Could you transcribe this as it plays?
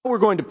We're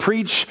going to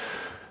preach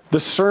the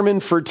sermon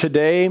for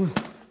today.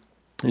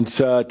 It's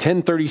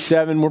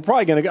 10:37. We're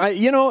probably going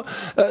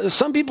to,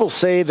 some people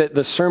say that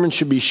the sermon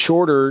should be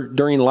shorter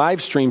during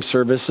live stream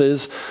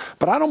services,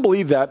 but I don't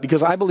believe that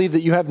because I believe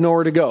that you have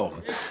nowhere to go.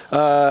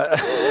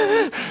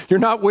 You're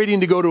not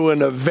waiting to go to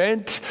an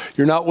event.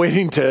 You're not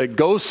waiting to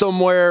go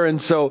somewhere.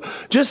 And so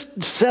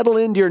just settle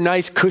into your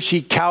nice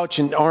cushy couch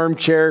and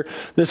armchair.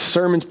 This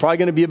sermon's probably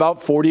going to be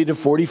about 40 to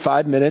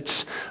 45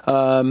 minutes.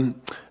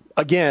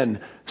 Again,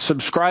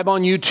 subscribe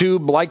on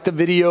YouTube, like the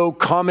video,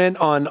 comment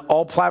on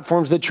all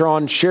platforms that you're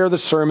on, share the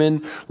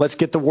sermon. Let's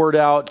get the word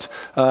out,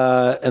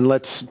 and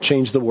let's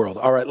change the world.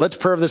 All right, let's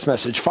pray over this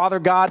message. Father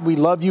God, we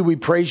love you, we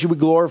praise you, we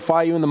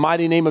glorify you in the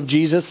mighty name of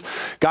Jesus.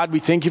 God,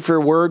 we thank you for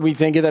your word. We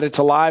thank you that it's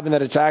alive and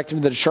that it's active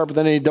and that it's sharper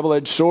than any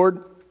double-edged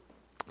sword.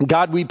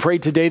 God, we pray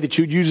today that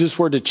you'd use this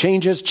word to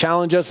change us,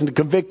 challenge us, and to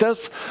convict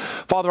us.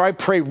 Father, I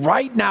pray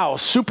right now,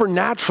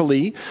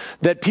 supernaturally,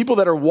 that people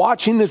that are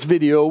watching this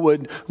video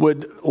would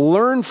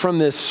learn from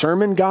this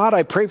sermon, God.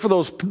 I pray for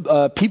those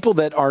people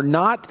that are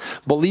not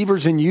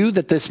believers in you,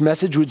 that this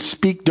message would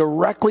speak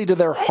directly to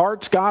their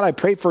hearts, God. I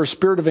pray for a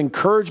spirit of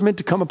encouragement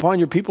to come upon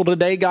your people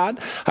today, God.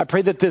 I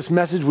pray that this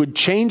message would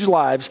change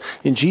lives.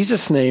 In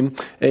Jesus' name,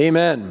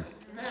 amen.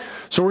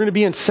 So we're going to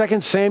be in 2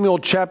 Samuel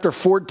chapter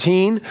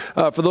 14.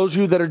 For those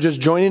of you that are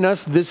just joining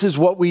us, this is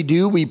what we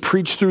do. We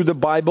preach through the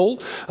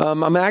Bible.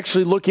 I'm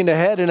actually looking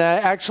ahead, and I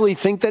actually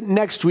think that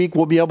next week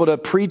we'll be able to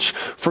preach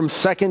from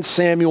 2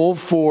 Samuel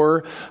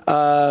for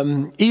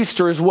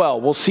Easter as well.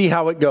 We'll see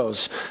how it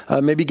goes.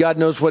 Maybe God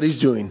knows what he's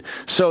doing.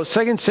 So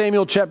 2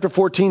 Samuel chapter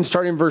 14,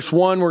 starting in verse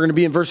 1. We're going to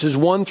be in verses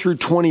 1 through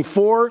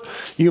 24.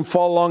 You can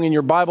follow along in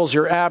your Bibles,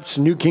 your apps,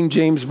 New King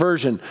James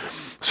Version.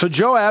 So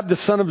Joab, the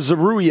son of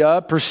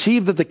Zeruiah,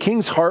 perceived that the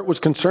king's heart was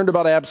concerned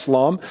about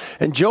Absalom,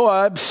 and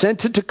Joab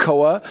sent to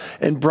Tekoa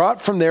and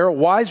brought from there a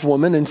wise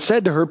woman and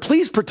said to her,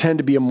 "Please pretend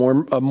to be a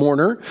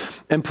mourner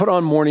and put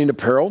on mourning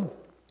apparel.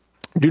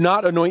 Do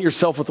not anoint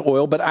yourself with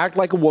oil, but act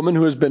like a woman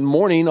who has been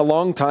mourning a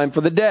long time for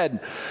the dead.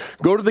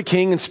 Go to the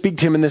king and speak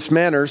to him in this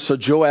manner." So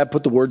Joab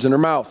put the words in her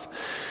mouth.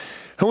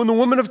 And when the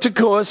woman of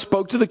Tekoa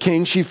spoke to the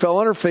king, she fell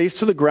on her face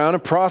to the ground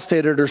and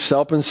prostrated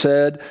herself and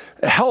said,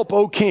 "Help,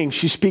 O king."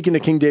 She's speaking to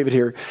King David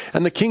here.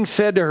 And the king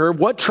said to her,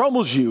 "What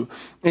troubles you?"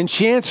 And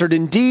she answered,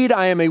 "Indeed,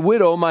 I am a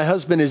widow. My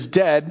husband is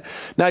dead.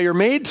 Now your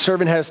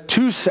maidservant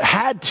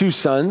had two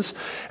sons,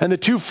 and the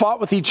two fought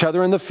with each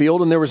other in the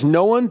field, and there was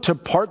no one to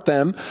part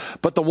them.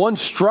 But the one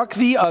struck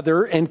the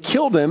other and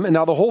killed him. And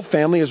now the whole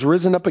family has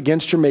risen up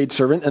against your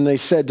maidservant. And they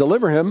said,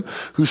 'Deliver him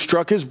who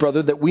struck his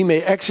brother, that we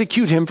may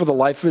execute him for the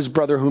life of his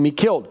brother whom he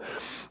killed.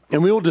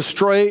 And we will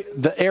destroy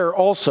the heir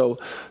also.'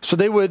 So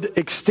they would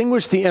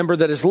extinguish the ember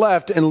that is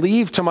left and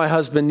leave to my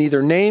husband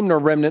neither name nor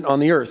remnant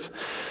on the earth."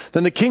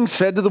 Then the king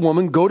said to the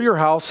woman, "Go to your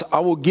house. I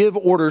will give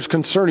orders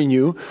concerning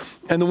you."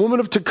 And the woman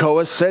of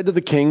Tekoa said to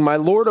the king, "My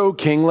lord, O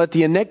king, let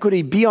the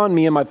iniquity be on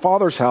me and my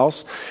father's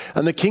house,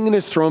 and the king and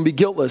his throne be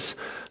guiltless."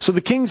 So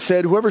the king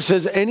said, "Whoever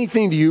says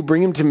anything to you,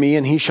 bring him to me,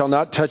 and he shall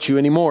not touch you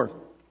anymore."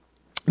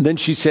 Then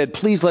she said,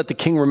 "Please let the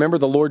king remember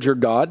the Lord your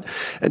God,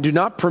 and do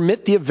not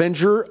permit the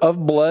avenger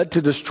of blood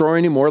to destroy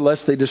any more,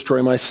 lest they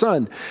destroy my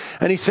son."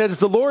 And he said, "As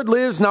the Lord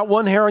lives, not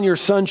one hair on your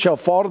son shall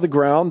fall to the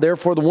ground."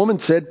 Therefore the woman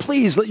said,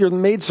 "Please let your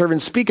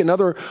maidservant speak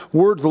another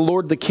word to my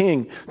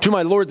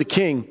lord the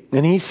king."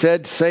 And he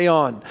said, "Say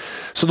on."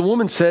 So the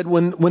woman said,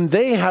 why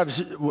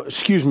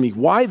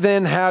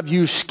then have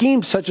you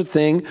schemed such a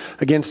thing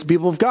against the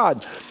people of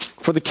God?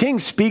 For the king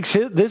speaks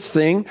this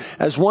thing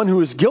as one who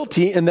is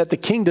guilty, and that the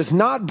king does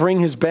not bring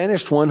his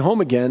banished one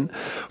home again.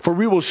 For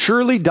we will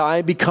surely die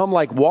and become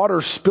like water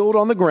spilled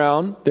on the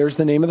ground. There's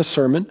the name of the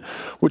sermon,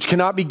 which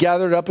cannot be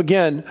gathered up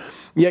again.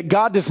 Yet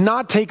God does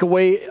not take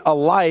away a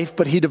life,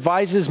 but he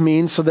devises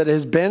means so that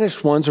his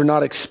banished ones are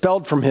not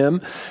expelled from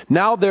him.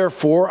 Now,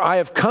 therefore, I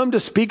have come to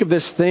speak of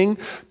this thing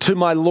to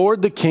my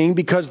lord the king,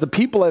 because the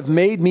people have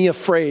made me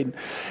afraid.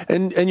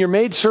 And your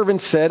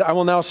maidservant said, "I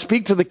will now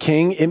speak to the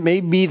king. It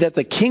may be that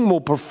the king will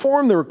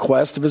perform the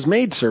request of his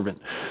maidservant.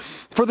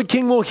 For the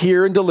king will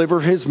hear and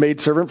deliver his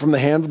maidservant from the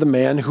hand of the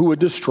man who would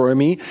destroy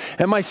me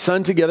and my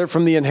son together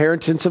from the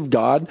inheritance of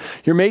God."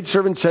 Your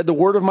maidservant said, "The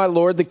word of my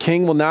lord the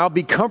king will now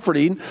be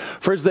comforting.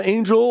 For as the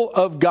angel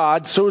of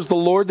God, so is the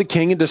Lord the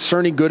king in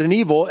discerning good and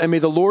evil. And may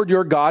the Lord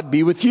your God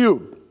be with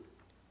you."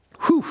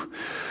 Whew.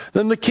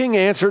 Then the king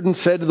answered and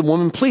said to the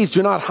woman, "Please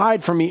do not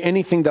hide from me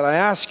anything that I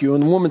ask you."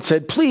 And the woman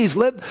said, "Please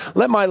let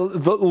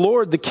the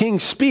lord the king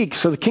speak."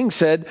 So the king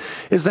said,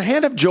 "Is the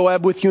hand of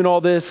Joab with you in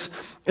all this?"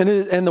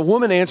 And the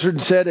woman answered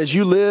and said, "As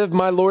you live,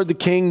 my lord the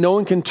king, no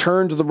one can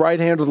turn to the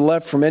right hand or the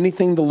left from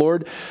anything the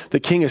Lord the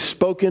king has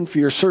spoken. For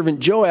your servant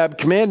Joab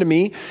commanded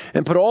me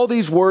and put all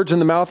these words in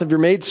the mouth of your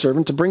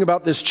maidservant to bring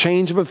about this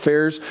change of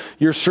affairs.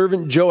 Your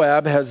servant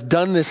Joab has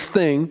done this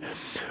thing.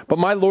 But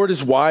my Lord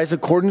is wise,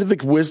 according to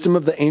the wisdom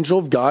of the angel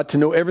of God, to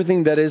know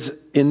everything that is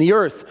in the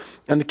earth."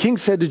 And the king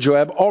said to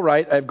Joab, "All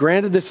right, I have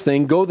granted this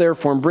thing. Go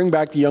therefore and bring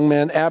back the young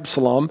man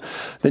Absalom."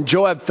 Then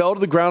Joab fell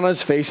to the ground on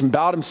his face and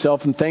bowed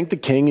himself and thanked the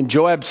king. And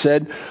Joab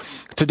said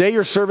Today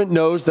your servant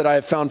knows that I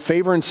have found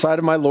favor in sight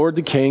of my lord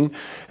the king,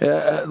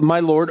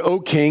 my lord, O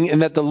king,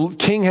 and that the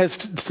king has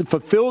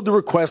fulfilled the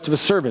request of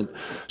his servant.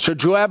 So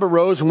Joab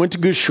arose and went to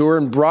Geshur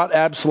and brought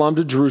Absalom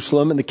to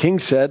Jerusalem. And the king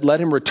said,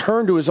 let him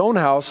return to his own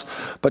house,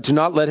 but do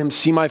not let him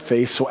see my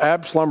face. So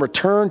Absalom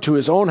returned to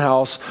his own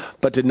house,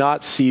 but did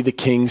not see the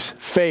king's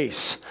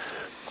face.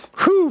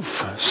 Whew.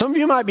 Some of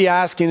you might be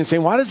asking and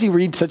saying, why does he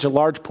read such a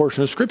large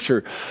portion of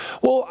Scripture?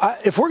 Well,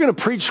 if we're going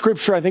to preach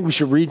Scripture, I think we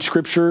should read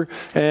Scripture.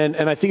 And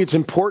I think it's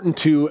important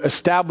to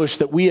establish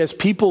that we as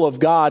people of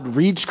God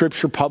read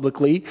Scripture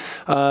publicly,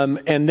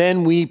 and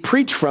then we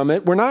preach from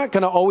it. We're not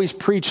going to always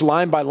preach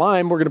line by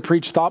line. We're going to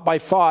preach thought by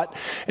thought.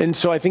 And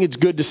so I think it's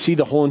good to see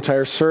the whole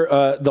entire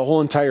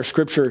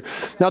Scripture.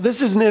 Now,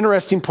 this is an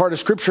interesting part of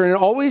Scripture, and it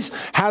always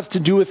has to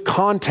do with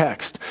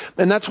context.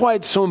 And that's why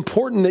it's so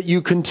important that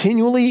you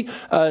continually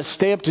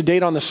stay up to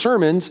date on the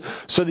sermons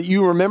so that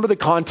you remember the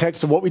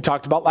context of what we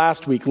talked about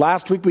last week.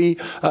 Last week we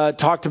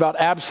talked about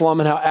Absalom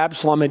and how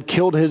Absalom had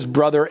killed his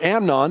brother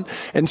Amnon.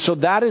 And so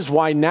that is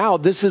why now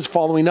this is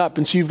following up.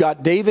 And so you've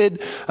got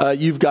David,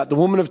 you've got the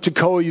woman of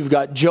Tekoa, you've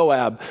got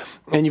Joab,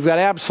 and you've got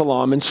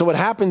Absalom. And so what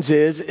happens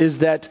is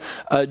that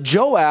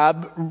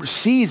Joab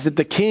sees that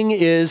the king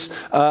is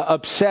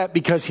upset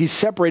because he's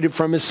separated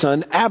from his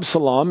son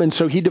Absalom. And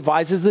so he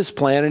devises this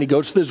plan, and he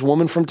goes to this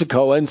woman from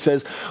Tekoa and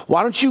says,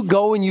 why don't you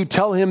go and you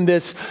tell him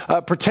this,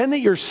 pretend that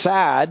you're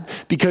sad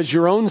because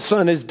your own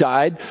son has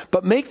died,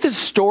 but make this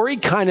story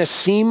kind of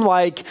seem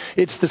like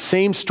it's the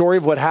same story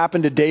of what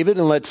happened to David,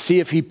 and let's see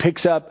if he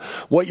picks up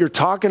what you're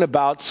talking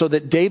about so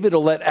that David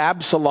will let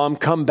Absalom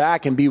come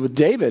back and be with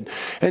David.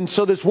 And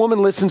so this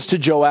woman listens to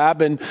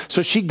Joab, and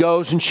so she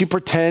goes and she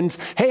pretends,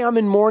 hey, I'm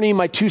in mourning,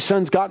 my two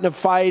sons got in a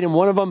fight, and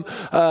one of them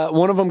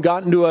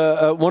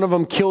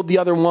killed the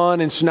other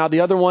one, and so now the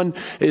other one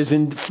is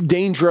in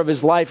danger of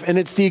his life. And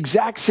it's the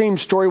exact same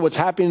story what's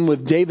happening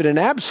with David and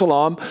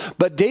Absalom,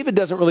 but David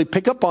doesn't really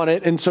pick up on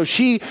it. And so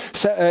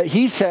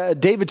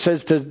David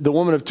says to the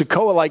woman of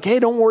Tekoa, like, hey,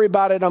 don't worry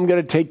about it. I'm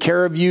going to take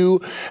care of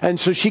you. And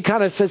so she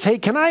kind of says, hey,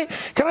 can I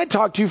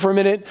talk to you for a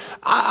minute?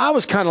 I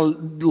was kind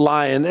of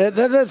lying.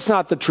 That's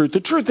not the truth. The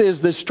truth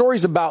is this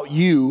story's about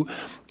you.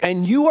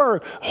 And you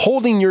are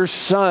holding your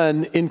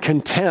son in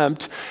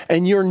contempt,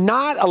 and you're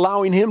not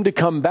allowing him to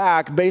come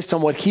back based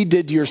on what he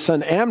did to your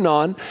son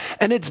Amnon.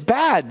 And it's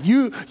bad.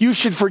 You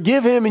should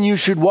forgive him and you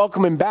should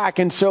welcome him back.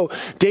 And so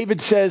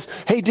David says,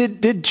 hey,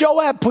 did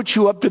Joab put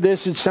you up to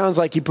this? It sounds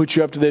like he put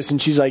you up to this.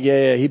 And she's like,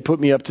 yeah, he put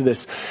me up to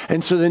this.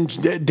 And so then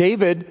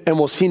David, and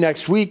we'll see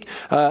next week,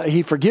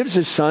 he forgives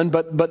his son.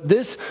 But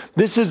this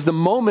is the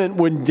moment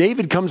when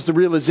David comes to the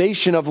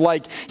realization of,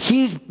 like,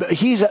 he's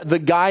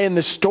the guy in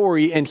the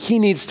story, and he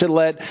needs to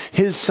let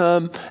his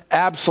son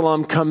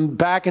Absalom come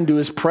back into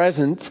his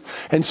presence.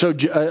 And so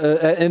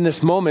in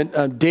this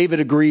moment, David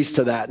agrees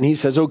to that, and he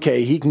says,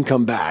 okay, he can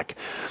come back.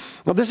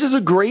 Now, this is a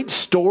great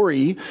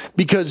story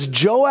because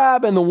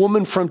Joab and the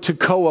woman from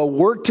Tekoa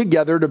worked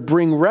together to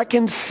bring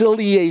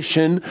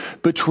reconciliation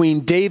between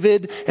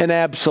David and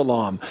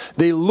Absalom.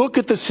 They look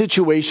at the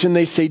situation.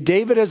 They say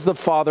David as the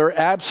father,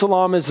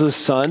 Absalom as the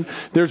son.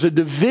 There's a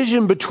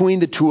division between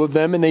the two of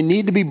them, and they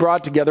need to be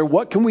brought together.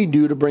 What can we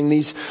do to bring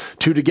these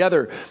two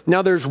together?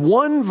 Now, there's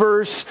one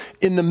verse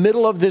in the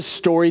middle of this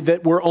story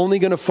that we're only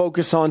going to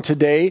focus on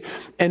today,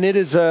 and it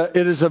is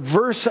a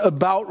verse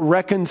about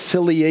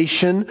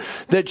reconciliation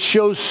that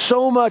shows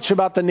so much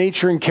about the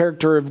nature and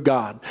character of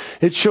God.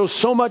 It shows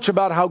so much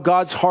about how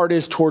God's heart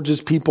is towards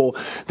his people.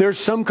 There's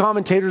some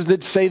commentators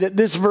that say that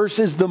this verse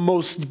is the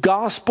most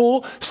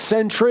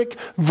gospel-centric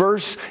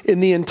verse in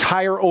the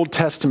entire Old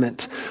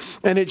Testament.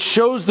 And it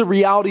shows the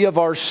reality of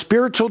our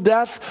spiritual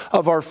death,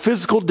 of our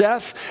physical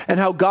death, and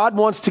how God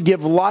wants to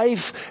give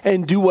life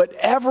and do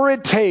whatever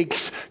it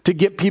takes to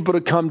get people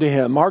to come to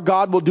him. Our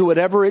God will do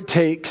whatever it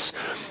takes.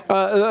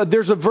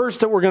 There's a verse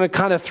that we're going to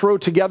kind of throw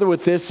together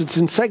with this. It's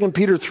in 2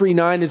 Peter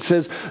 3:9. It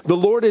says, the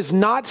Lord is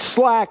not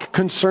slack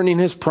concerning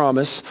his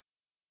promise.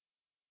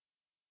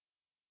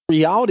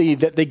 Reality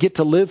that they get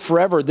to live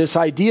forever. This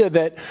idea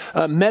that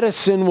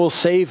medicine will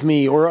save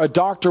me, or a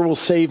doctor will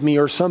save me,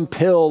 or some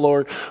pill,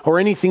 or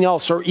anything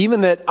else, or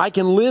even that I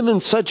can live in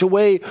such a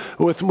way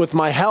with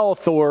my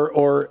health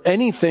or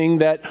anything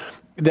that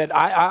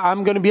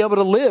I'm going to be able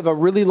to live a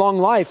really long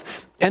life.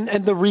 And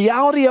the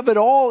reality of it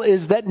all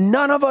is that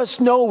none of us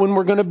know when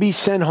we're going to be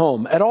sent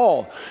home at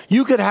all.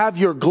 You could have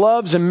your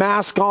gloves and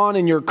mask on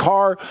in your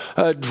car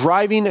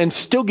driving and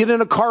still get in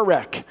a car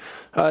wreck.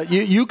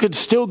 You could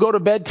still go to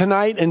bed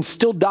tonight and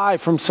still die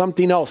from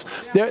something else.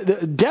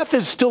 Death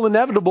is still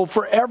inevitable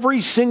for every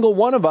single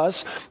one of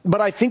us.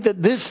 But I think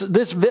that this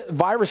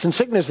virus and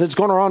sickness that's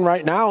going on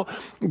right now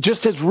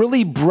just has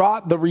really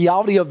brought the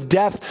reality of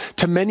death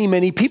to many,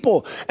 many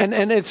people. And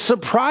it's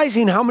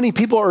surprising how many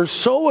people are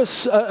so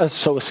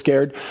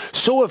scared,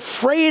 so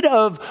afraid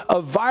of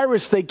a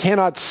virus they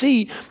cannot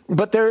see,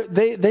 but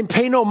they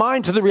pay no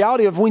mind to the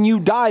reality of when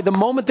you die. The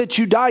moment that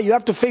you die, you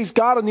have to face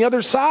God on the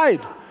other side.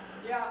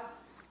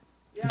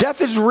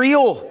 Death is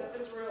real.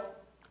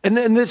 And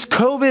then this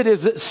COVID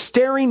is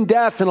staring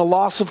death and a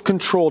loss of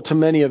control to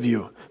many of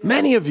you.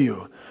 Many of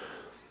you.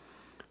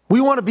 We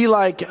want to be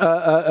like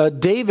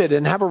David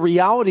and have a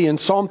reality in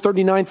Psalm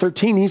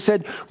 39:13. He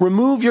said,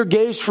 remove your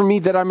gaze from me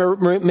that I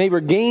may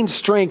regain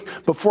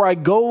strength before I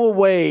go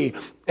away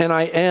and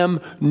I am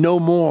no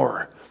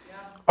more.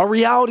 A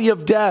reality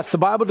of death. The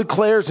Bible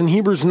declares in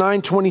Hebrews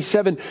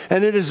 9:27,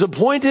 and it is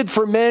appointed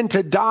for men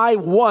to die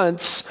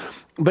once,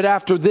 but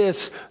after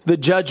this, the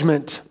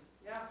judgment.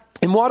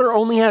 And water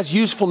only has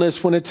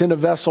usefulness when it's in a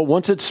vessel.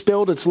 Once it's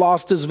spilled, it's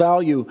lost its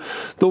value.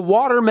 The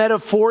water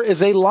metaphor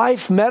is a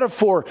life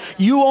metaphor.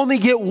 You only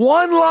get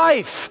one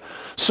life,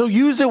 so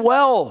use it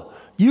well.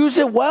 Use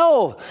it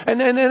well.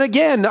 And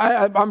again,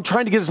 I'm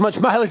trying to get as much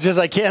mileage as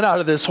I can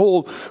out of this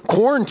whole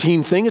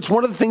quarantine thing. It's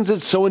one of the things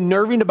that's so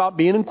unnerving about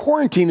being in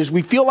quarantine is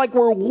we feel like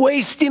we're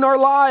wasting our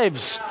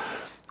lives.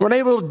 We're not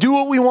able to do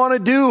what we want to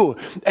do.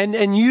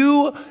 And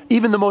you,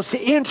 even the most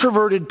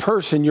introverted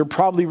person, you're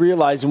probably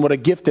realizing what a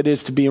gift it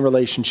is to be in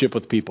relationship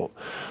with people.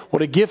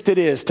 What a gift it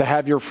is to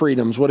have your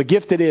freedoms. What a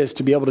gift it is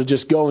to be able to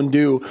just go and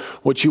do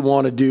what you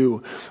want to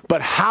do.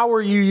 But how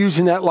are you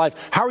using that life?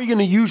 How are you going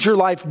to use your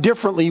life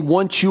differently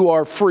once you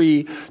are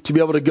free to be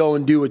able to go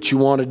and do what you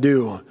want to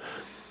do?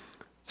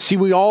 See,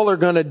 we all are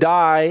going to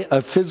die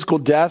a physical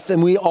death,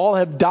 and we all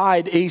have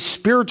died a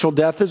spiritual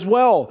death as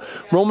well.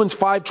 Romans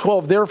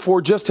 5:12,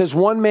 therefore, just as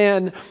through one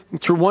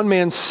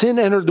man, sin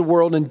entered the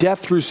world, and death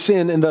through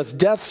sin, and thus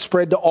death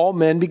spread to all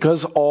men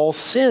because all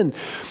sinned.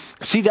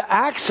 See, the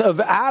acts of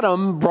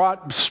Adam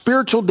brought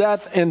spiritual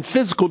death and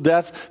physical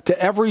death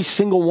to every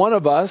single one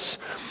of us.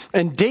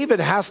 And David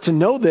has to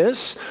know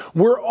this.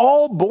 We're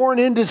all born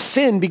into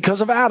sin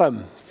because of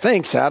Adam.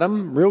 Thanks,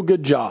 Adam. Real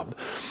good job.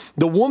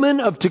 The woman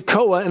of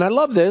Tekoa, and I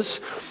love this,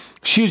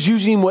 she is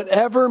using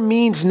whatever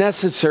means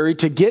necessary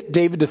to get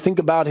David to think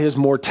about his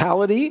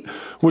mortality,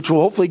 which will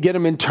hopefully get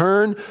him in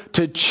turn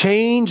to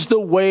change the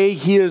way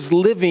he is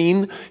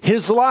living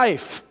his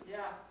life.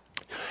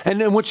 And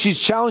then what she's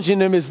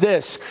challenging him is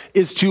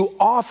to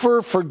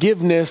offer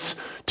forgiveness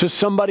to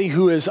somebody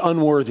who is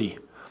unworthy.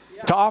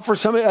 To offer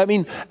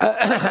somebody,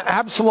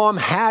 Absalom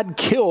had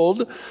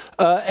killed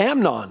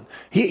Amnon.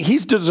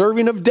 He's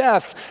deserving of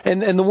death.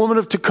 And the woman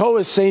of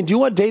Tekoa is saying, do you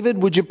want David,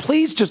 would you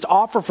please just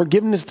offer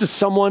forgiveness to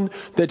someone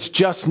that's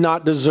just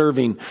not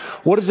deserving?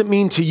 What does it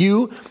mean to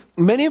you?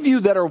 Many of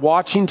you that are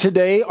watching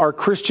today are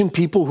Christian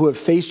people who have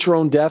faced your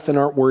own death and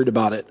aren't worried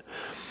about it.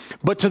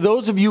 But to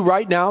those of you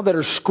right now that are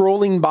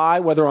scrolling by,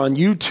 whether on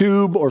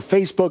YouTube or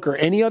Facebook or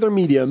any other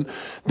medium,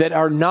 that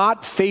are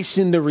not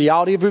facing the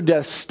reality of your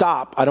death,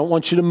 stop. I don't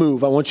want you to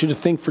move. I want you to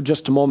think for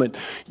just a moment.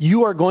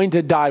 You are going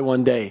to die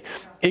one day.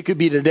 It could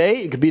be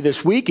today. It could be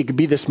this week. It could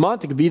be this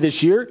month. It could be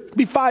this year. It could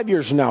be 5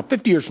 years from now,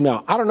 50 years from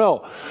now. I don't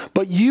know.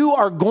 But you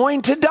are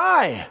going to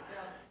die.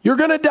 You're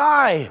going to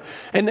die.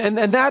 And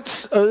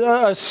that's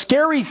a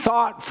scary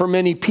thought for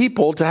many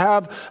people to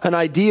have an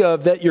idea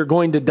of that you're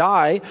going to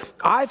die.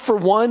 I, for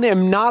one,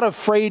 am not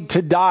afraid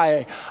to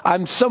die.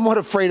 I'm somewhat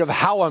afraid of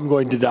how I'm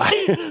going to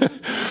die.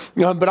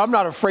 But I'm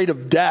not afraid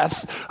of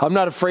death. I'm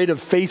not afraid of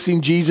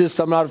facing Jesus.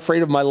 I'm not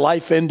afraid of my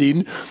life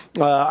ending.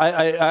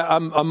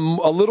 I'm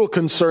a little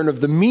concerned of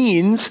the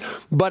means,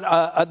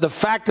 but the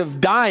fact of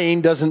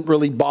dying doesn't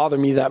really bother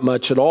me that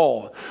much at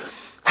all.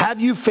 Have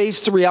you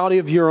faced the reality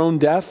of your own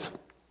death?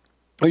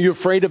 Are you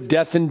afraid of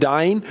death and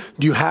dying?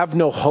 Do you have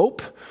no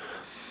hope?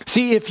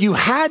 See, if you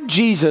had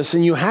Jesus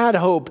and you had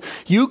hope,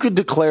 you could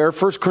declare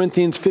 1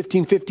 Corinthians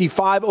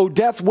 15:55, "O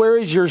death, where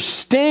is your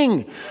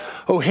sting?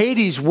 O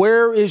Hades,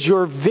 where is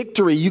your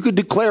victory?" You could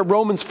declare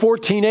Romans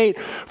 14:8,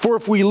 "For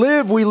if we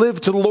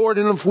live to the Lord,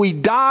 and if we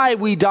die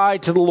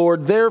to the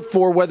Lord.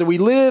 Therefore, whether we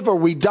live or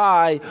we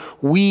die,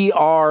 we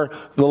are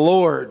the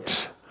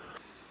Lord's."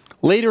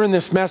 Later in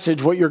this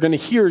message, what you're going to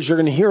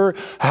hear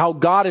how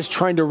God is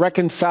trying to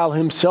reconcile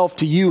himself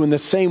to you in the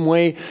same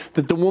way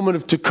that the woman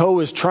of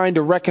Tekoa is trying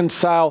to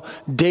reconcile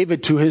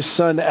David to his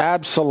son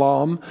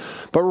Absalom.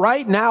 But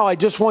right now, I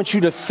just want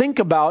you to think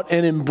about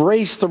and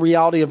embrace the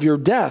reality of your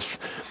death.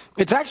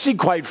 It's actually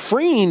quite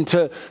freeing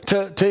to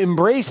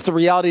embrace the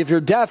reality of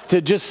your death, to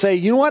just say,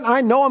 you know what,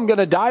 I know I'm going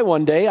to die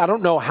one day. I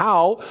don't know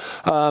how,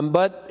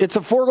 but it's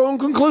a foregone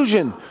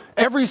conclusion.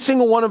 Every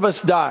single one of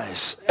us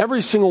dies.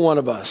 Every single one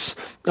of us.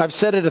 I've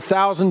said it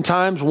 1,000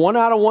 times. 1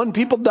 out of 1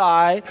 people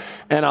die,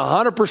 and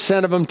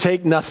 100% of them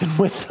take nothing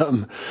with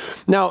them.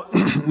 Now,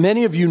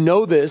 many of you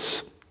know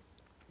this,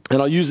 and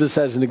I'll use this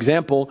as an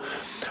example.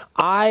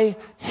 I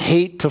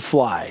hate to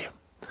fly.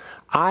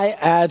 I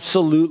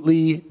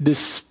absolutely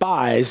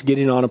despise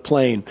getting on a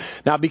plane.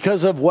 Now,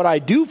 because of what I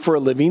do for a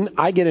living,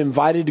 I get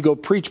invited to go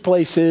preach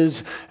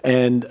places,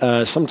 and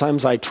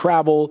sometimes I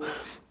travel.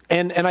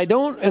 And I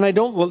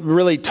don't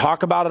really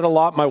talk about it a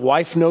lot. My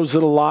wife knows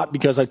it a lot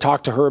because I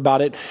talk to her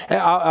about it.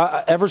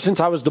 Ever since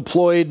I was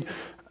deployed,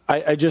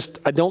 I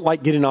don't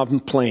like getting off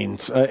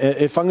planes.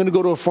 If I'm going to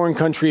go to a foreign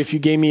country, if you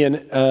gave me an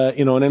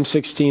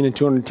M16 and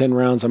 210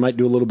 rounds, I might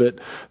do a little bit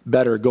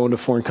better going to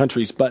foreign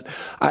countries. But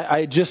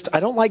I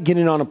don't like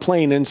getting on a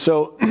plane. And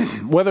so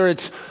whether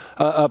it's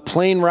a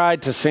plane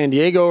ride to San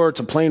Diego or it's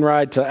a plane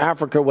ride to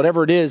Africa,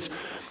 whatever it is,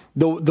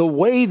 The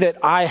way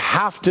I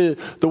have to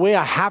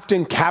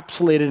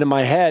encapsulate it in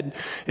my head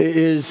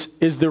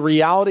is the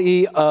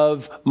reality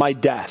of my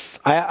death.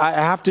 I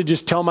have to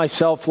just tell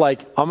myself,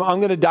 like, I'm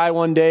going to die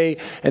one day,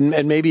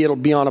 and maybe it'll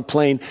be on a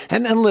plane.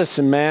 And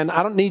listen, man,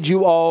 I don't need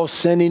you all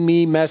sending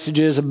me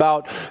messages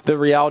about the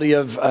reality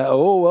of,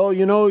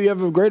 you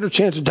have a greater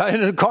chance of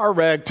dying in a car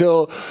wreck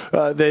till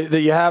that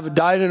you have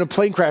died in a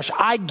plane crash.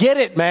 I get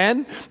it,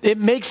 man. It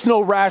makes no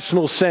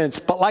rational sense.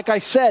 But like I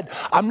said,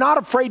 I'm not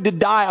afraid to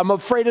die. I'm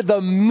afraid of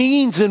the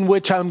means in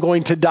which I'm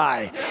going to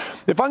die.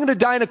 If I'm going to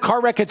die in a car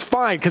wreck, it's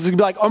fine, because it'd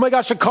be like, oh my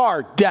gosh, a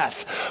car,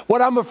 death.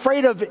 What I'm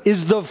afraid of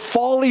is the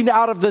falling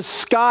out of the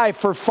sky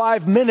for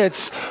 5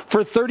 minutes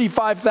for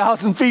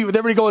 35,000 feet with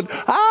everybody going,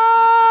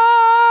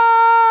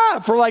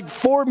 for like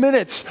 4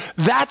 minutes.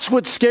 That's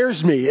what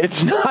scares me.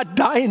 It's not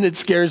dying that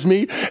scares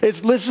me.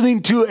 It's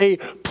listening to a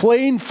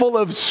plane full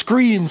of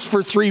screams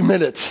for 3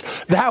 minutes.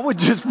 That would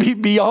just be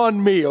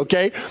beyond me,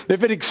 okay?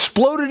 If it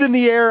exploded in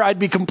the air, I'd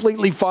be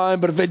completely fine.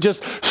 But if it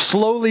just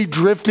slowly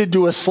drifted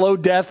to a slow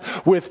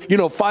death with,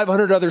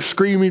 500 other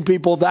screaming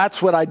people,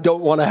 that's what I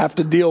don't want to have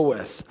to deal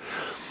with.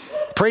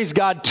 Praise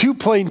God, 2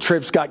 plane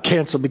trips got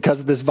canceled because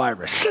of this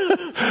virus.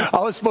 I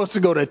was supposed to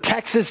go to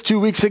Texas 2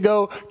 weeks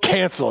ago,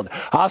 canceled.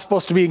 I was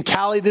supposed to be in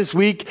Cali this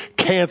week,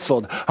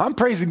 canceled. I'm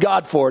praising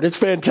God for it. It's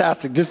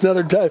fantastic. Just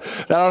another time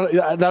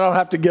that I don't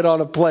have to get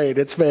on a plane.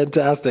 It's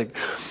fantastic.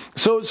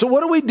 So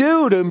what do we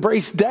do to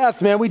embrace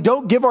death, man? We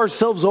don't give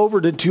ourselves over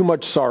to too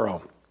much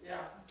sorrow.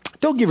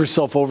 Don't give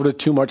yourself over to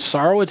too much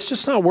sorrow. It's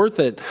just not worth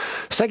it.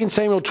 2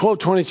 Samuel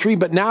 12:23,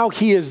 but now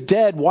he is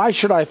dead. Why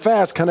should I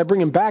fast? Can I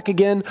bring him back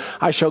again?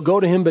 I shall go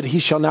to him, but he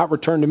shall not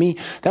return to me.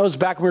 That was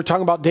back when we were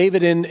talking about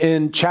David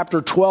in chapter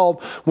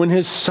 12, when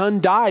his son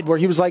died, where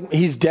he was like,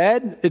 he's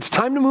dead. It's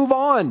time to move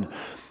on.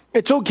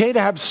 It's okay to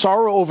have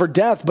sorrow over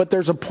death, but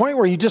there's a point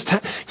where you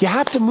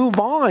have to move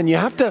on. You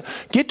have to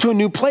get to a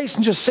new place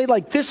and just say,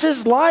 like, this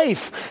is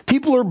life.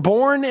 People are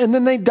born and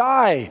then they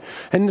die.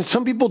 And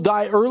some people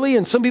die early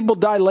and some people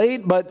die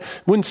late, but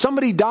when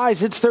somebody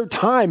dies, it's their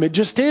time. It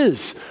just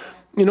is.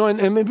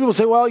 And people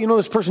say, well,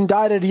 this person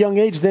died at a young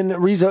age, then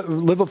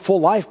live a full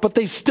life, but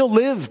they still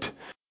lived.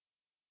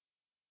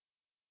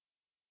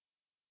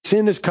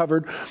 Sin is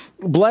covered.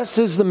 Blessed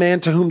is the man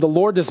to whom the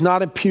Lord does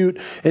not impute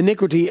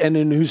iniquity, and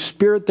in whose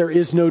spirit there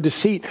is no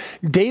deceit.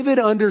 David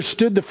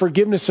understood the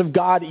forgiveness of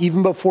God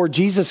even before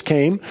Jesus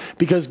came,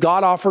 because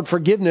God offered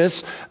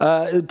forgiveness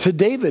to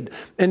David.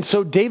 And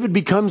so David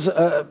becomes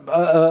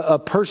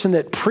a person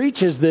that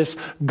preaches this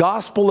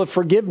gospel of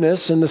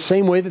forgiveness in the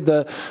same way that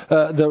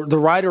the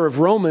writer of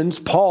Romans,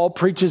 Paul,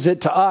 preaches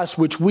it to us,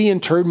 which we in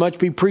turn must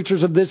be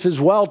preachers of this as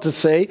well, to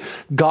say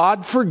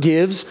God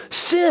forgives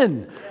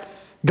sin.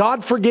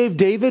 God forgave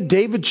David.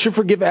 David should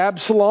forgive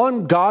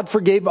Absalom. God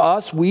forgave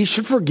us. We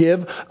should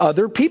forgive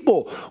other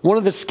people. One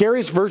of the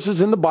scariest verses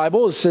in the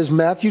Bible, it says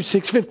Matthew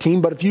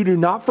 6:15, but if you do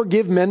not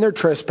forgive men their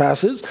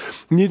trespasses,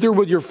 neither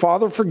will your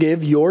Father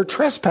forgive your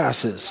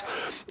trespasses.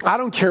 I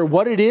don't care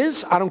what it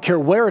is. I don't care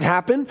where it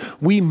happened.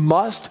 We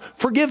must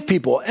forgive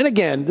people. And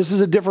again, this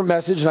is a different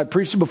message, and I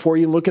preached it before.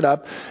 You can look it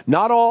up.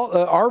 Not all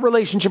our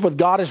relationship with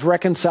God is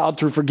reconciled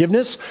through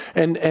forgiveness,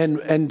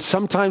 and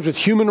sometimes with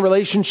human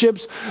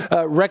relationships,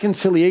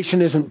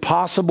 reconciliation isn't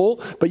possible.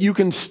 But you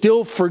can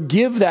still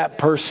forgive that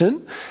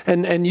person,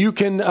 and you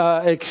can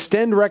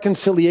extend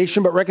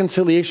reconciliation. But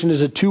reconciliation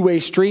is a two-way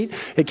street.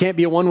 It can't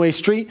be a one-way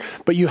street.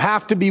 But you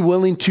have to be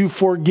willing to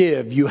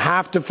forgive. You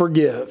have to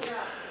forgive.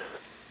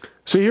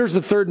 So here's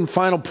the third and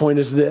final point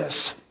is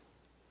this,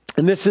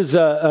 and this is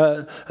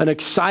an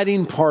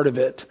exciting part of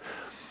it,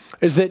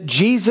 is that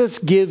Jesus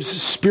gives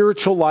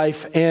spiritual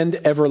life and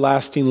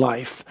everlasting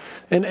life.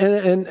 And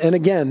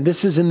again,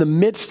 this is in the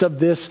midst of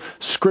this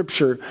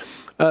scripture.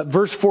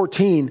 Verse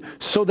 14,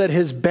 so that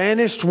his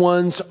banished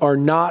ones are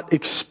not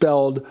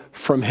expelled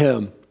from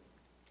him.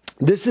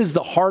 This is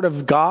the heart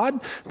of God.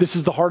 This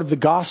is the heart of the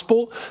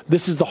gospel.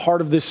 This is the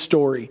heart of this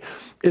story.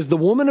 Is the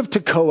woman of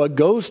Tekoa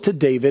goes to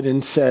David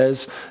and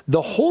says,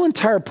 the whole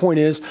entire point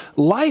is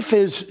life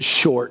is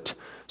short.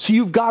 So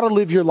you've got to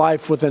live your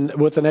life with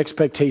an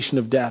expectation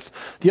of death.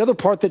 The other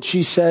part that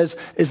she says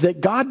is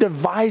that God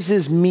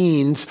devises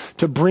means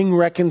to bring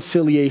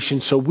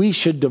reconciliation, so we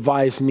should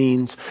devise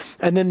means.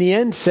 And then the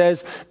end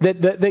says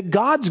that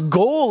God's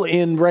goal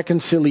in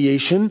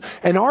reconciliation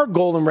and our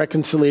goal in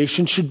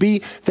reconciliation should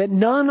be that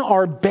none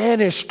are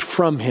banished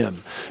from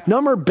him.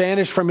 None are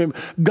banished from him.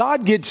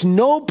 God gets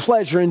no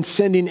pleasure in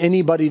sending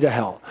anybody to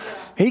hell.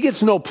 He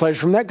gets no pleasure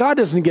from that. God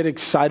doesn't get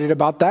excited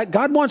about that.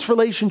 God wants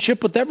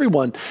relationship with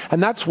everyone.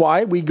 And that's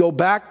why we go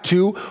back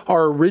to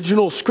our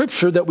original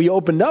scripture that we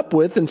opened up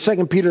with in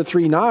 2 Peter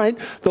 3:9.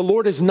 The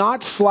Lord is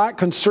not slack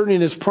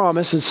concerning his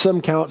promise, as some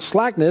count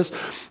slackness,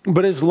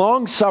 but is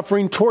long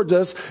suffering towards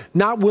us,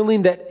 not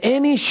willing that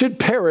any should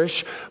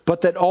perish,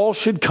 but that all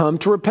should come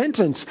to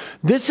repentance.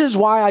 This is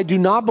why I do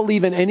not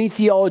believe in any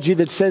theology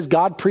that says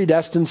God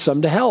predestines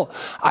some to hell.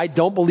 I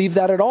don't believe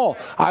that at all.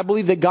 I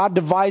believe that God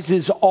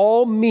devises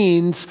all means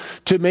means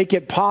to make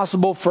it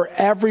possible for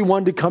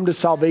everyone to come to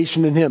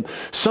salvation in him.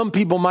 Some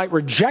people might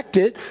reject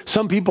it.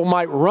 Some people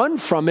might run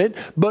from it.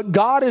 But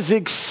God is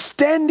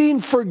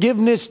extending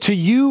forgiveness to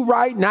you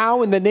right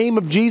now in the name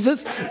of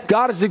Jesus.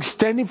 God is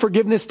extending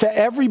forgiveness to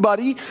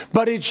everybody.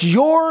 But it's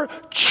your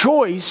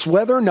choice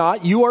whether or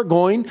not you are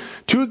going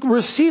to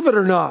receive it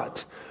or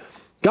not.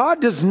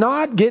 God does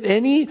not get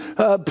any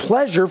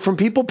pleasure from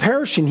people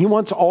perishing. He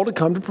wants all to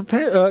come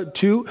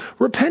to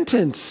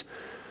repentance.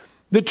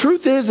 The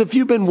truth is, if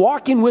you've been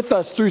walking with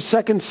us through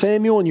 2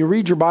 Samuel and you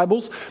read your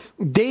Bibles,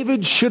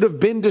 David should have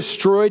been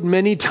destroyed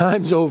many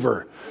times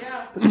over.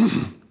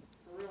 Yeah.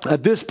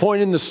 At this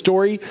point in the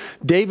story,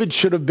 David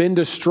should have been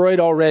destroyed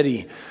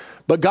already.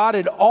 But God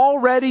had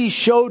already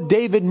showed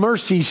David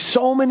mercy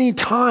so many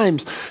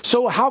times.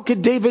 So how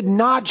could David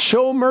not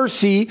show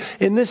mercy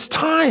in this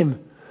time?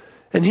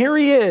 And here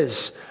he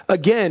is,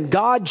 again,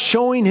 God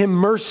showing him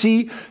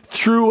mercy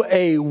through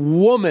a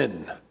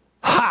woman.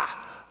 Ha!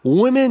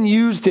 Women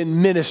used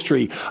in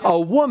ministry. A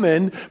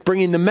woman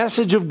bringing the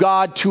message of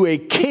God to a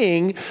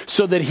king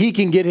so that he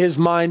can get his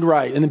mind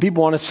right. And then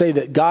people want to say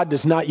that God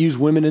does not use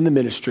women in the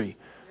ministry.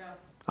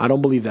 I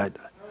don't believe that.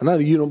 I know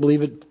you don't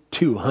believe it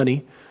too,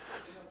 honey.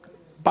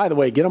 By the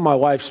way, get on my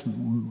wife's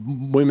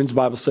women's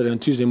Bible study on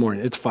Tuesday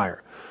morning. It's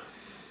fire.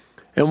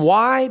 And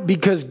why?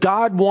 Because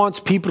God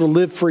wants people to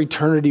live for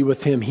eternity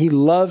with him. He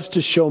loves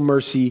to show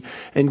mercy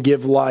and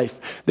give life.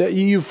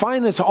 You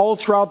find this all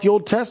throughout the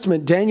Old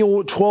Testament.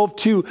 Daniel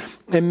 12:2,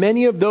 and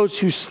many of those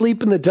who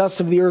sleep in the dust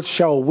of the earth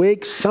shall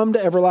awake, some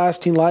to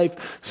everlasting life,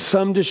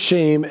 some to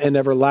shame and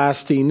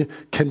everlasting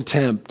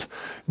contempt.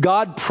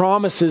 God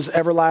promises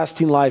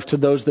everlasting life to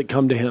those that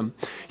come to him.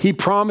 He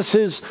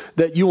promises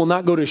that you will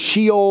not go to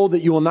Sheol,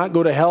 that you will not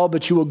go to hell,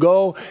 but you will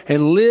go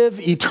and live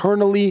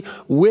eternally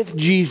with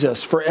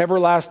Jesus for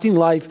everlasting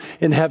life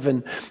in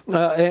heaven.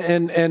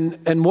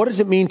 And what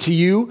does it mean to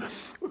you?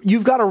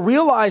 You've got to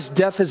realize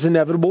death is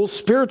inevitable,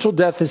 spiritual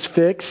death is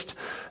fixed,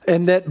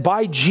 and that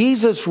by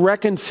Jesus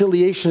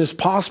reconciliation is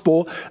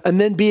possible, and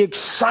then be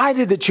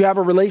excited that you have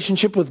a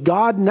relationship with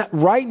God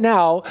right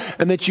now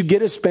and that you get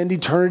to spend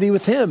eternity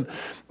with him.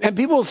 And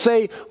people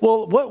say,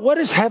 well, what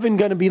is heaven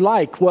going to be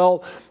like?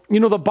 Well, you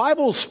know, the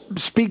Bible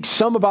speaks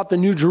some about the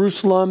New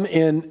Jerusalem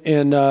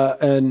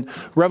in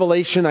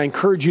Revelation. I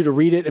encourage you to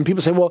read it. And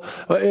people say, well,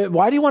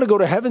 why do you want to go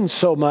to heaven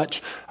so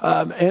much?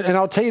 And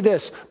I'll tell you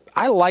this.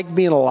 I like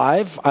being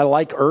alive. I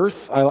like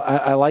earth.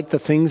 I like the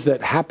things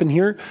that happen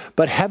here.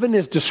 But heaven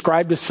is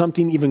described as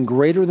something even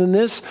greater than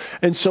this.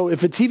 And so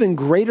if it's even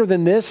greater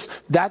than this,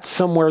 that's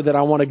somewhere that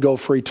I want to go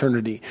for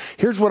eternity.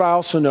 Here's what I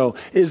also know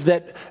is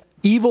that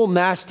evil,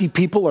 nasty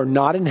people are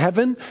not in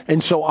heaven.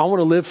 And so I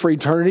want to live for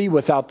eternity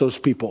without those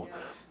people.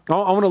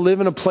 I want to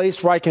live in a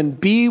place where I can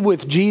be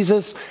with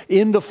Jesus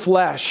in the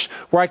flesh,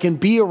 where I can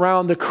be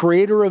around the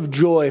creator of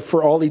joy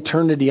for all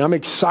eternity. I'm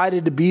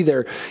excited to be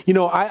there. You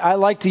know, I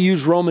like to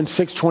use Romans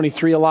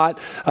 6:23 a lot.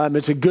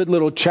 It's a good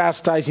little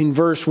chastising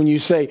verse when you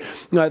say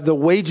the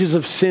wages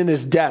of sin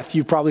is death.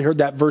 You've probably heard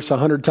that verse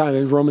 100 times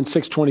in Romans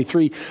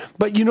 6:23.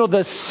 But you know,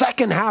 the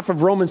second half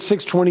of Romans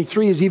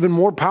 6:23 is even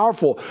more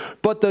powerful.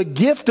 But the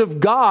gift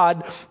of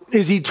God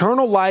is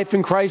eternal life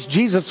in Christ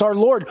Jesus our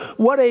Lord.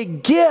 What a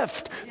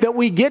gift that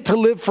we get to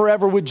live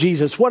forever with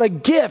Jesus. What a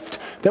gift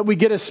that we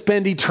get to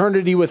spend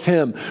eternity with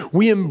him.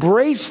 We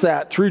embrace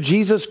that through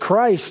Jesus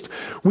Christ.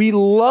 We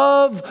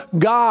love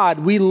God.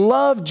 We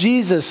love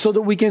Jesus so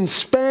that we can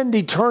spend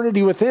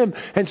eternity with him.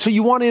 And so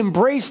you want to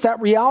embrace that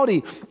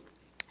reality.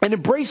 And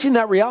embracing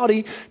that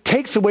reality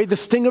takes away the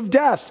sting of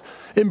death.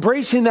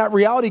 Embracing that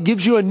reality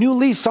gives you a new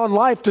lease on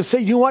life to say,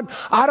 you know what?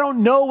 I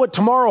don't know what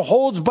tomorrow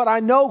holds, but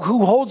I know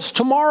who holds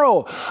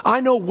tomorrow.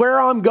 I know where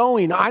I'm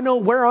going. I know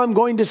where I'm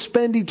going to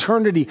spend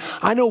eternity.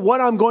 I know what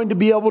I'm going to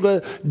be able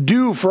to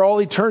do for all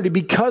eternity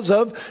because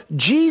of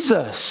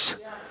Jesus.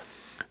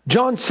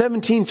 John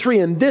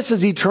 17:3, and this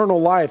is eternal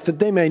life, that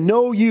they may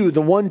know you,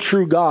 the one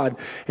true God,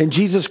 and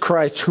Jesus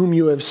Christ, whom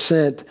you have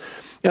sent.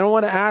 And I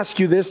want to ask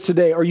you this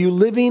today. Are you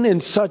living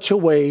in such a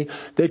way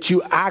that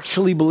you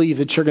actually believe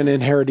that you're going to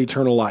inherit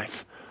eternal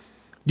life?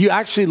 Do you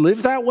actually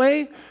live that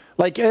way?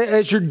 Like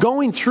as you're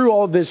going through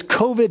all this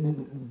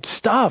COVID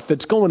stuff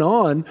that's going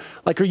on,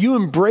 like are you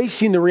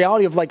embracing the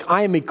reality of like,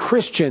 I am a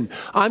Christian.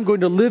 I'm going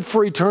to live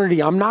for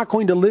eternity. I'm not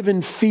going to live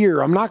in fear.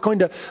 I'm not going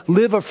to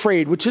live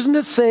afraid, which isn't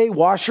to say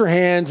wash your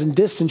hands and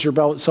distance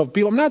yourself.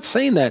 I'm not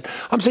saying that.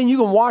 I'm saying you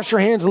can wash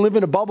your hands and live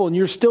in a bubble and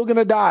you're still going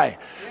to die.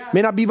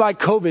 May not be by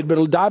COVID, but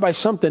it'll die by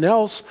something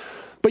else.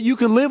 But you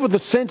can live with a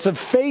sense of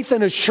faith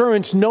and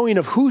assurance, knowing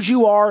of whose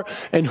you are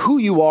and who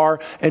you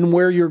are and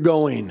where you're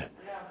going.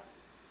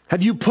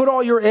 Have you put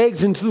all your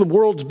eggs into the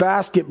world's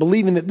basket,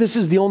 believing that this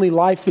is the only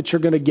life that you're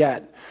going to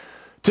get?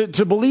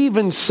 To believe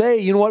and say,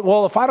 you know what?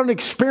 Well, if I don't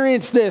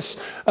experience this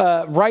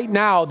right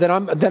now, then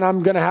I'm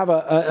going to have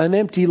an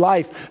empty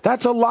life.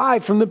 That's a lie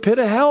from the pit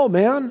of hell,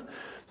 man.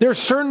 There are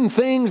certain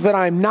things that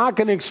I'm not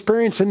going to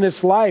experience in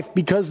this life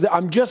because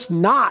I'm just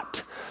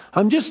not.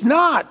 I'm just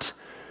not.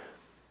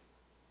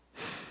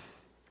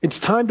 It's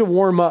time to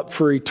warm up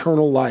for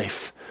eternal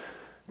life,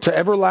 to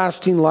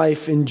everlasting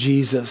life in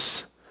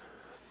Jesus.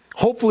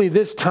 Hopefully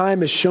this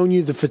time has shown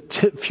you the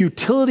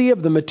futility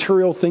of the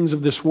material things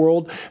of this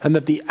world and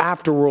that the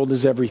afterworld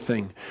is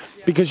everything.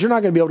 Because you're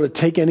not going to be able to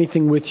take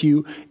anything with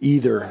you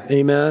either.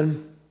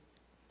 Amen.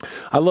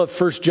 I love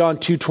 1 John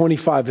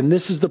 2:25, and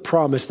this is the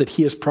promise that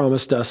he has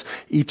promised us,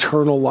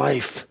 eternal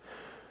life.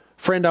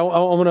 Friend, I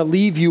want to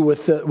leave you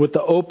with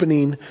the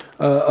opening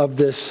of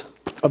this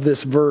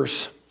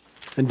verse.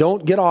 And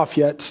don't get off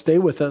yet. Stay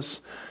with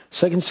us.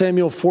 2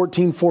 Samuel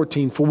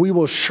 14:14, for we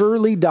will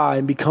surely die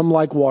and become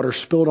like water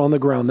spilled on the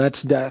ground.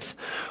 That's death,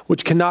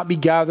 which cannot be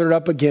gathered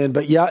up again.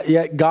 But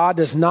yet God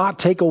does not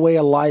take away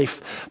a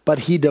life, but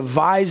he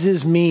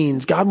devises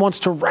means. God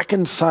wants to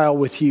reconcile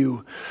with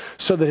you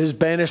so that his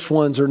banished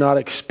ones are not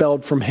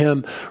expelled from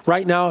him.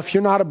 Right now, if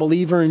you're not a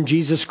believer in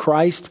Jesus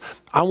Christ,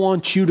 I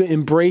want you to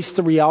embrace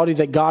the reality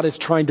that God is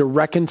trying to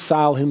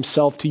reconcile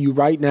himself to you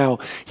right now.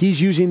 He's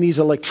using these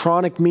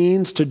electronic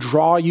means to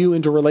draw you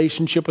into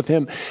relationship with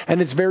him.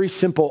 And it's very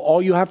simple.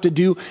 All you have to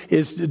do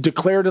is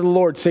declare to the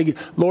Lord, say,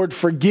 Lord,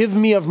 forgive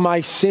me of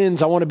my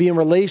sins. I want to be in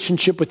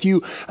relationship with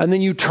you. And then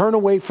you turn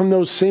away from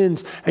those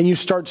sins and you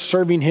start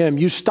serving him.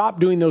 You stop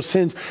doing those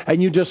sins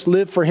and you just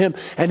live for him,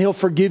 and he'll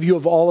forgive you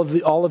of all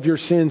of your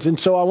sins. And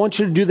so I want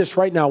you to do this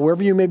right now.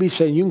 Wherever you may be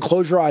saying, you can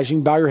close your eyes, you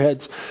can bow your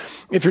heads.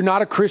 If you're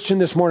not a Christian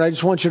this morning, I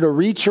just want you to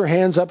reach your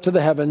hands up to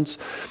the heavens,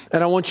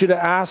 and I want you to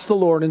ask the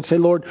Lord and say,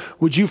 Lord,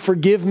 would you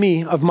forgive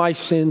me of my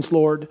sins,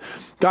 Lord?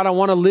 God, I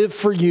want to live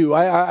for you.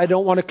 I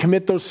don't want to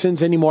commit those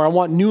sins anymore. I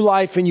want new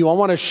life in you. I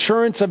want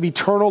assurance of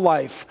eternal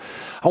life.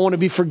 I want to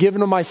be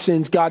forgiven of my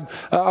sins. God,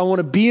 I want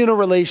to be in a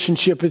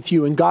relationship with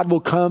you, and God will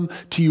come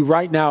to you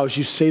right now as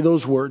you say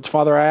those words.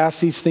 Father, I ask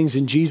these things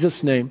in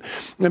Jesus' name.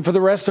 And for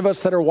the rest of us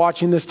that are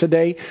watching this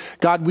today,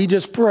 God, we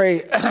just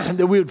pray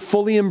that we would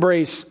fully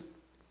embrace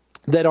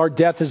that our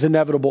death is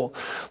inevitable.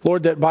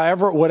 Lord, that by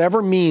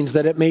whatever means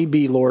that it may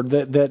be, Lord,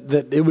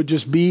 that it would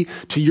just be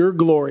to your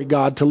glory,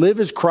 God, to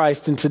live as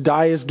Christ and to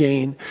die as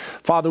gain.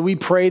 Father, we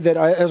pray that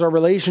as our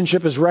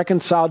relationship is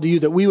reconciled to you,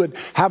 that we would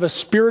have a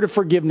spirit of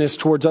forgiveness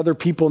towards other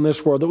people in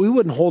this world, that we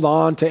wouldn't hold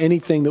on to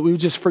anything, that we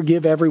would just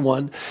forgive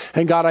everyone.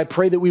 And God, I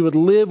pray that we would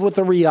live with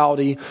the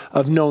reality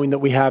of knowing that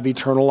we have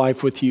eternal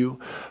life with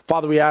you.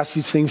 Father, we ask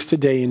these things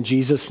today in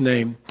Jesus'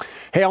 name.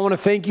 Hey, I want to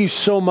thank you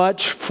so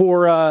much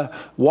for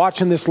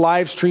watching this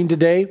live stream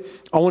today.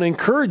 I want to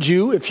encourage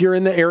you, if you're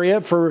in the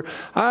area, for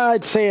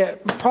I'd say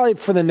probably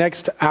for the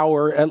next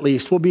hour at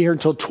least. We'll be here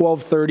until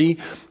 12:30.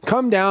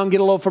 Come down,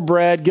 get a loaf of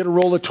bread, get a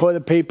roll of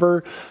toilet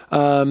paper.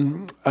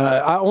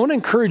 I want to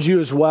encourage you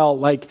as well.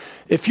 Like,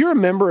 if you're a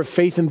member of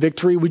Faith and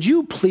Victory, would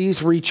you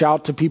please reach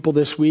out to people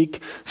this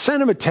week?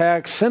 Send them a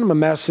text, send them a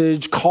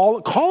message,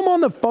 call them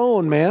on the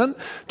phone, man.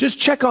 Just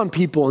check on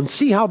people and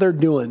see how they're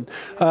doing.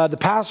 The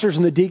pastors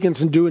and the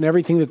deacons are doing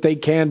everything that they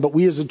can, but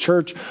we as a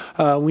church,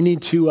 we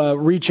need to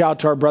reach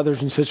out to our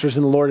brothers and sisters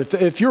in the Lord.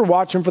 If you're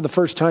watching for the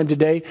first time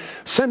today,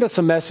 send us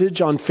a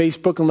message on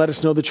Facebook and let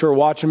us know that you're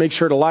watching. Make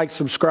sure to like,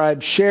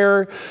 subscribe,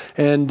 share,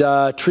 and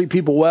treat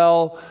people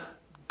well.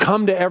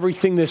 Come to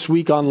everything this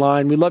week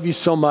online. We love you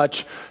so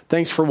much.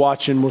 Thanks for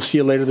watching. We'll see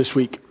you later this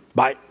week.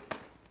 Bye.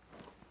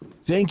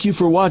 Thank you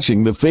for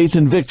watching the Faith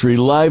and Victory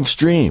live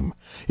stream.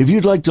 If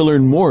you'd like to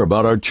learn more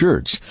about our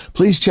church,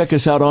 please check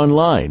us out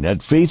online at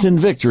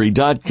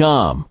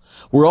faithandvictory.com.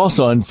 We're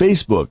also on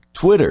Facebook,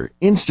 Twitter,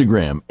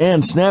 Instagram,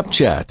 and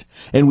Snapchat,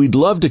 and we'd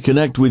love to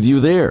connect with you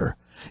there.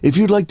 If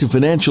you'd like to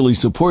financially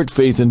support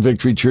Faith and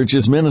Victory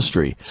Church's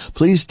ministry,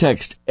 please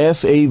text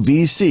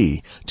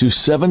FAVC to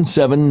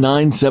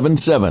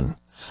 77977.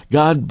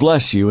 God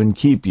bless you and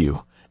keep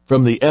you.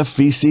 From the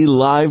FVC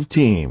Live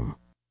team.